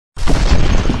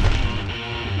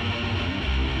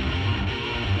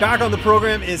Back on the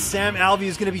program is Sam Alvey,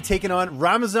 who's going to be taking on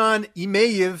Ramazan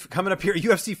Emeev coming up here at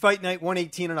UFC Fight Night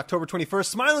 118 on October 21st.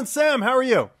 Smiling Sam, how are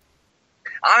you?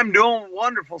 I'm doing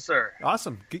wonderful, sir.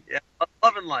 Awesome. Yeah,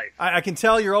 loving life. I can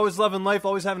tell you're always loving life,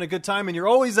 always having a good time, and you're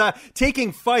always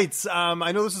taking fights.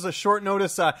 I know this is a short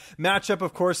notice matchup.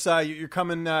 Of course, you're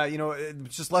coming,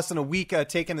 just less than a week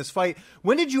taking this fight.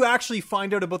 When did you actually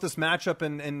find out about this matchup,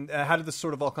 and how did this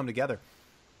sort of all come together?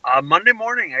 Monday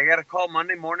morning. I got a call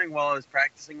Monday morning while I was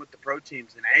practicing with the pro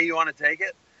teams. And, hey, you want to take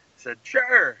it? I said,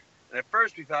 sure. And at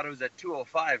first we thought it was at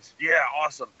 205. So, yeah,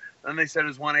 awesome. Then they said it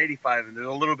was 185, and there's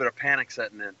a little bit of panic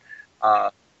setting in.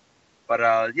 Yeah,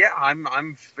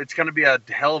 I'm. It's going to be a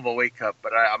hell of a wake up,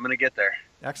 but I'm going to get there.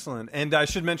 Excellent. And I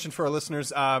should mention for our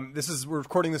listeners, we're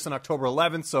recording this on October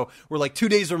 11th, so we're like 2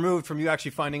 days removed from you actually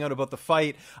finding out about the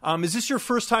fight. Is this your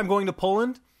first time going to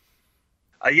Poland?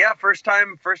 Yeah, first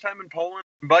time in Poland.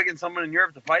 I'm bugging someone in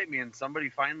Europe to fight me, and somebody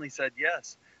finally said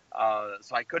yes.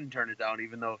 So I couldn't turn it down,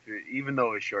 even though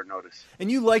it was short notice.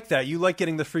 And you like that? You like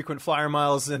getting the frequent flyer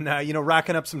miles and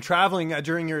racking up some traveling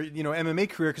during your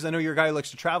MMA career, because I know you're a guy who likes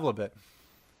to travel a bit.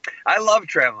 I love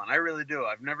traveling. I really do.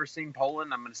 I've never seen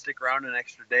Poland. I'm going to stick around an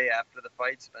extra day after the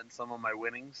fight, spend some of my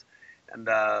winnings, and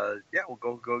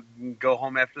we'll go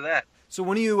home after that. So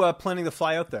when are you planning to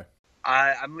fly out there?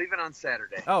 I'm leaving on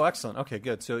Saturday. Oh, excellent. Okay,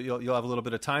 good. So you'll have a little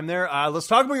bit of time there. Let's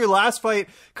talk about your last fight,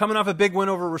 coming off a big win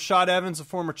over Rashad Evans, a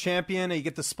former champion. You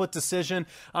get the split decision.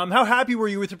 How happy were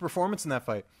you with your performance in that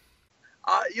fight?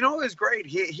 It was great.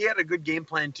 He had a good game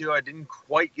plan too. I didn't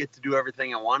quite get to do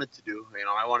everything I wanted to do.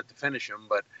 I wanted to finish him,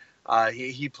 but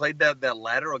he played that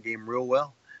lateral game real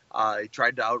well. He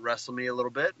tried to out-wrestle me a little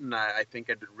bit, and I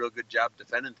think I did a real good job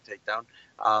defending the takedown.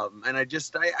 And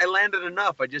I landed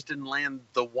enough. I just didn't land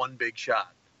the one big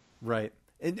shot. Right.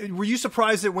 And were you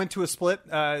surprised it went to a split,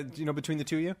 between the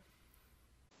two of you?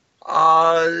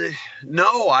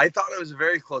 No, I thought it was a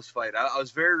very close fight. I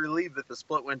was very relieved that the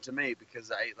split went to me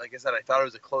because, like I said, I thought it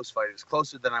was a close fight. It was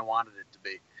closer than I wanted it to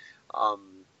be.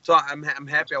 So I'm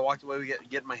happy I walked away with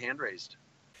getting my hand raised.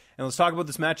 And let's talk about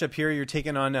this matchup here. You're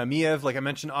taking on Emeev, like I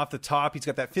mentioned off the top. He's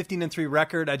got that 15-3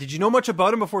 record. Did you know much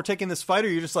about him before taking this fight, or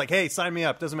you're just like, hey, sign me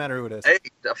up? Doesn't matter who it is. Hey,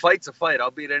 a fight's a fight.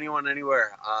 I'll beat anyone,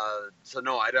 anywhere. So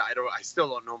no, I still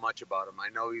don't know much about him. I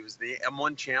know he was the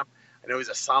M1 champ. I know he's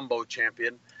a Sambo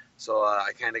champion. So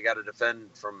I kind of got to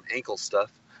defend from ankle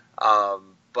stuff.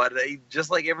 But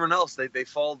just like everyone else, they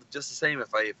fall just the same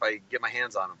if I get my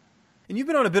hands on them. And you've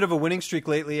been on a bit of a winning streak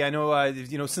lately. I know,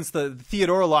 since the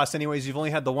Theodora loss anyways, you've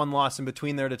only had the one loss in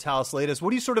between there to Talis Latis.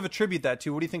 What do you sort of attribute that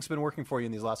to? What do you think's been working for you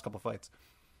in these last couple of fights?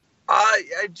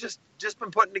 I just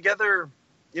been putting together,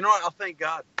 I'll thank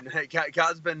God.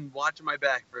 God's been watching my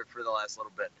back for the last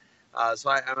little bit. So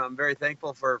I'm very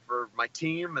thankful for my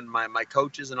team and my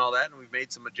coaches and all that, and we've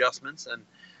made some adjustments. And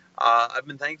I've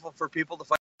been thankful for people to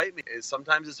fight me.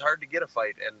 Sometimes it's hard to get a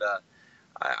fight, and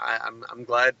I'm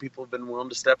glad people have been willing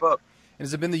to step up. And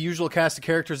has it been the usual cast of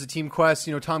characters at Team Quest?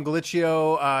 Tom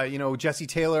Galicchio, Jesse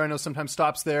Taylor, I know sometimes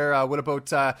stops there. What about,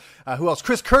 who else?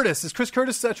 Chris Curtis. Is Chris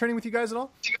Curtis training with you guys at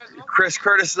all? Chris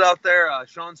Curtis is out there.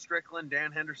 Sean Strickland,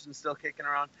 Dan Henderson's still kicking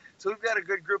around. So we've got a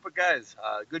good group of guys,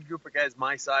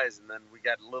 my size, and then we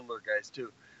got littler guys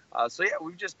too.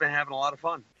 We've just been having a lot of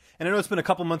fun. And I know it's been a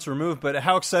couple months removed, but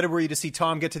how excited were you to see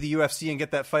Tom get to the UFC and get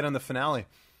that fight on the finale?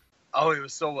 Oh, it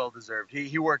was so well-deserved.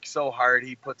 He worked so hard.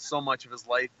 He put so much of his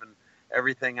life and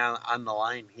everything on the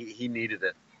line. He needed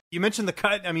it. You mentioned the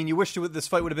cut. I mean, you wished this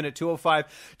fight would have been at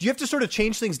 205. Do you have to sort of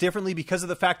change things differently because of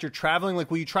the fact you're traveling? Like,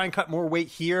 will you try and cut more weight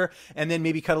here and then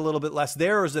maybe cut a little bit less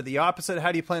there, or is it the opposite?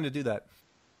 How do you plan to do that?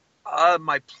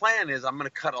 My plan is I'm going to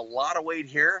cut a lot of weight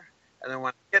here, and then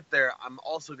when I get there, I'm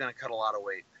also going to cut a lot of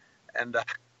weight. And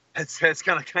it's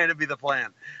going to kind of be the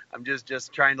plan. I'm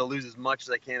just trying to lose as much as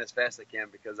I can as fast as I can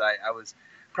because I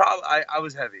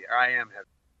was heavy, or I am heavy.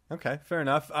 Okay, fair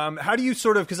enough. How do you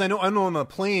sort of, because I know on the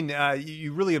plane,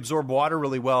 you really absorb water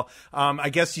really well. I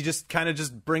guess you just kind of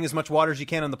just bring as much water as you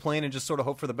can on the plane and just sort of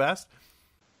hope for the best?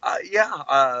 I'll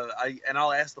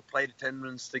ask the flight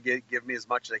attendants to give me as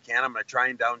much as they can. I'm going to try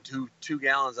and down two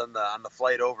gallons on the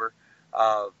flight over.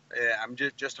 I'm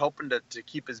just hoping to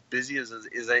keep as busy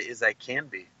as I can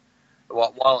be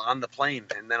while on the plane.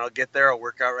 And then I'll get there, I'll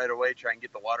work out right away, try and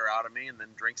get the water out of me, and then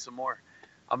drink some more.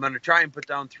 I'm going to try and put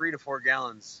down 3 to 4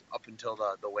 gallons up until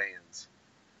the weigh-ins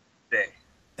day.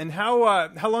 And how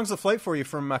long's the flight for you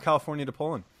from California to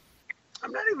Poland?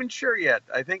 I'm not even sure yet.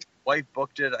 I think my wife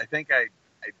booked it. I think I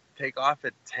take off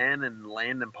at 10 and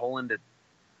land in Poland at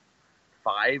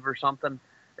 5 or something,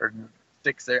 or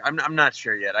 6 there. I'm not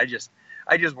sure yet.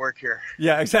 I just work here.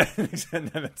 Yeah, exactly.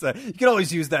 You can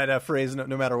always use that phrase no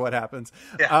matter what happens.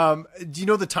 Yeah. Do you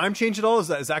know the time change at all? Is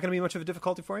that going to be much of a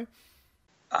difficulty for you?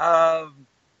 I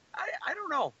don't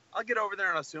know. I'll get over there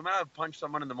and assume I've punched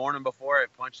someone in the morning before. I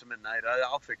punched them at night.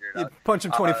 I'll figure it out. Punch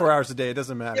them 24 hours a day. It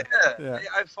doesn't matter. Yeah.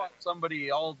 I've fought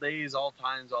somebody all days, all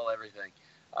times, all everything.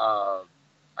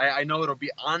 I know it'll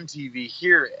be on TV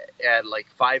here at like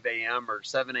 5 a.m. or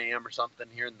 7 a.m. or something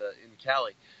here in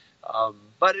Cali.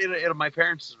 But my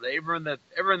parents, everyone that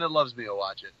loves me will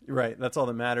watch it. Right. That's all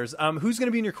that matters. Who's going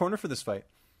to be in your corner for this fight?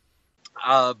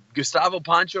 Gustavo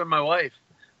Pancho and my wife.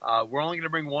 We're only going to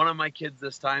bring one of my kids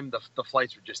this time. The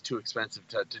flights were just too expensive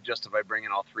to justify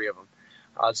bringing all three of them.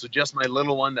 So just my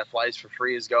little one that flies for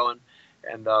free is going.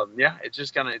 And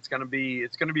it's gonna be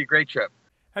a great trip.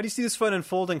 How do you see this fight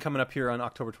unfolding coming up here on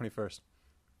October 21st?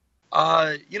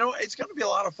 It's going to be a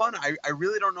lot of fun. I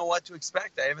really don't know what to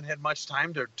expect. I haven't had much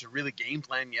time to really game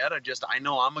plan yet. I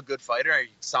know I'm a good fighter. It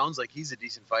sounds like he's a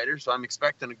decent fighter, so I'm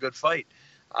expecting a good fight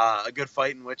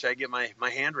in which I get my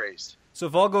hand raised. So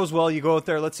if all goes well, you go out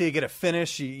there, let's say you get a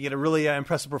finish, you get a really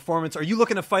impressive performance. Are you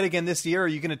looking to fight again this year, or are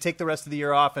you going to take the rest of the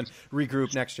year off and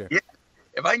regroup next year? Yeah.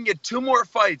 If I can get 2 more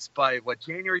fights by,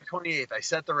 January 28th, I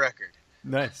set the record.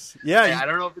 Nice. Yeah. I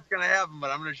don't know if it's going to happen, but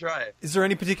I'm going to try it. Is there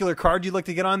any particular card you'd like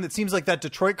to get on? It seems like that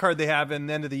Detroit card they have in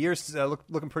the end of the year is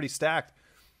looking pretty stacked.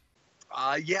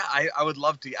 I would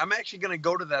love to. I'm actually going to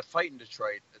go to that fight in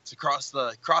Detroit. It's across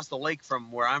the lake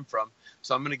from where I'm from.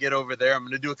 So I'm going to get over there. I'm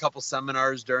going to do a couple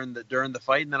seminars during the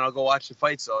fight, and then I'll go watch the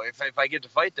fight. So if I get to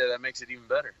fight there, that makes it even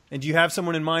better. And do you have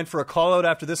someone in mind for a call-out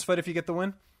after this fight if you get the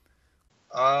win?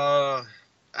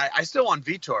 I still want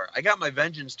Vitor. I got my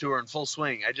Vengeance tour in full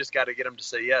swing. I just got to get him to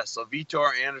say yes. So Vitor,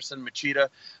 Anderson, Machida,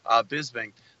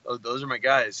 Bisping, those are my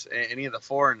guys. Any of the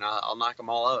 4, and I'll knock them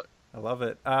all out. I love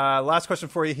it. Last question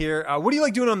for you here. What do you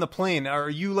like doing on the plane? Are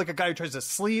you like a guy who tries to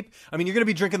sleep? I mean, you're going to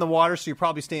be drinking the water, so you're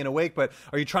probably staying awake, but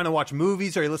are you trying to watch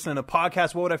movies? Are you listening to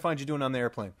podcasts? What would I find you doing on the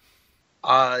airplane?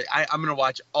 I'm going to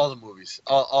watch all the movies,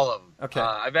 all of them. Okay.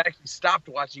 I've actually stopped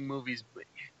watching movies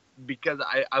because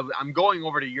I'm going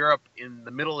over to Europe in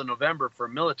the middle of November for a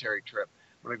military trip.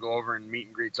 I'm going to go over and meet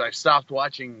and greet. So I've stopped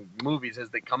watching movies as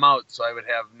they come out, so I would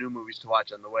have new movies to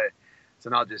watch on the way. So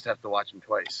now I'll just have to watch them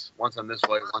twice. Once on this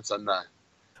way, once on that.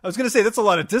 I was going to say that's a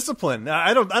lot of discipline.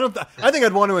 I think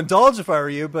I'd want to indulge if I were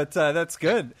you, but that's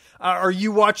good. Are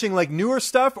you watching like newer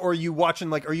stuff, or are you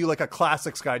like a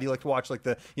classics guy? Do you like to watch like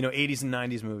the 80s and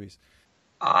 90s movies?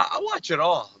 I watch it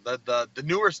all. The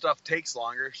newer stuff takes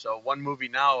longer. So one movie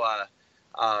now,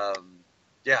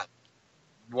 the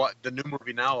new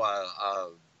movie now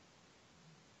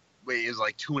is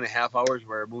like 2.5 hours,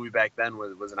 where a movie back then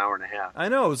was an hour and a half. I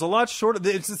know, it was a lot shorter.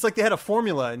 It's like they had a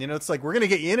formula, and it's like we're gonna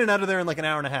get you in and out of there in like an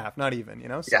hour and a half, not even.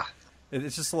 So yeah,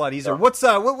 it's just a lot easier. Yeah.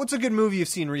 What's a good movie you've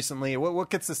seen recently? What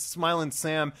gets the Smiling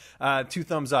Sam 2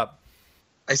 thumbs up?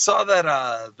 I saw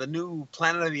that the new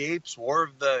Planet of the Apes, War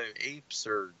of the Apes,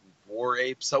 or War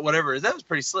Apes, so whatever. That was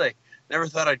pretty slick. Never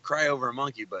thought I'd cry over a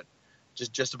monkey, but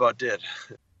just about did.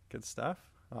 Good stuff.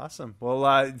 Awesome. Well,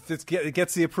 it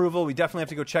gets the approval. We definitely have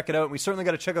to go check it out. We certainly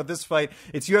got to check out this fight.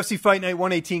 It's UFC Fight Night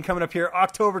 118 coming up here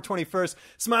October 21st.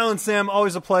 Smiling Sam,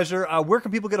 always a pleasure. Where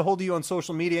can people get a hold of you on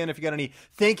social media? And if you got any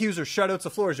thank yous or shout outs, the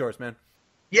floor is yours, man.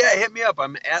 Yeah, hit me up.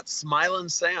 I'm at Smilin'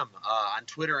 Sam on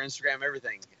Twitter, Instagram,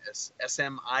 everything.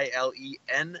 SMILENSAM.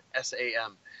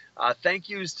 Thank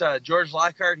yous to George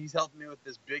Lockhart. He's helping me with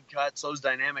this big cut. So's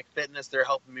Dynamic Fitness. They're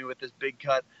helping me with this big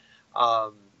cut.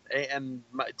 And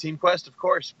my Team Quest, of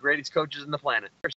course, greatest coaches in the planet.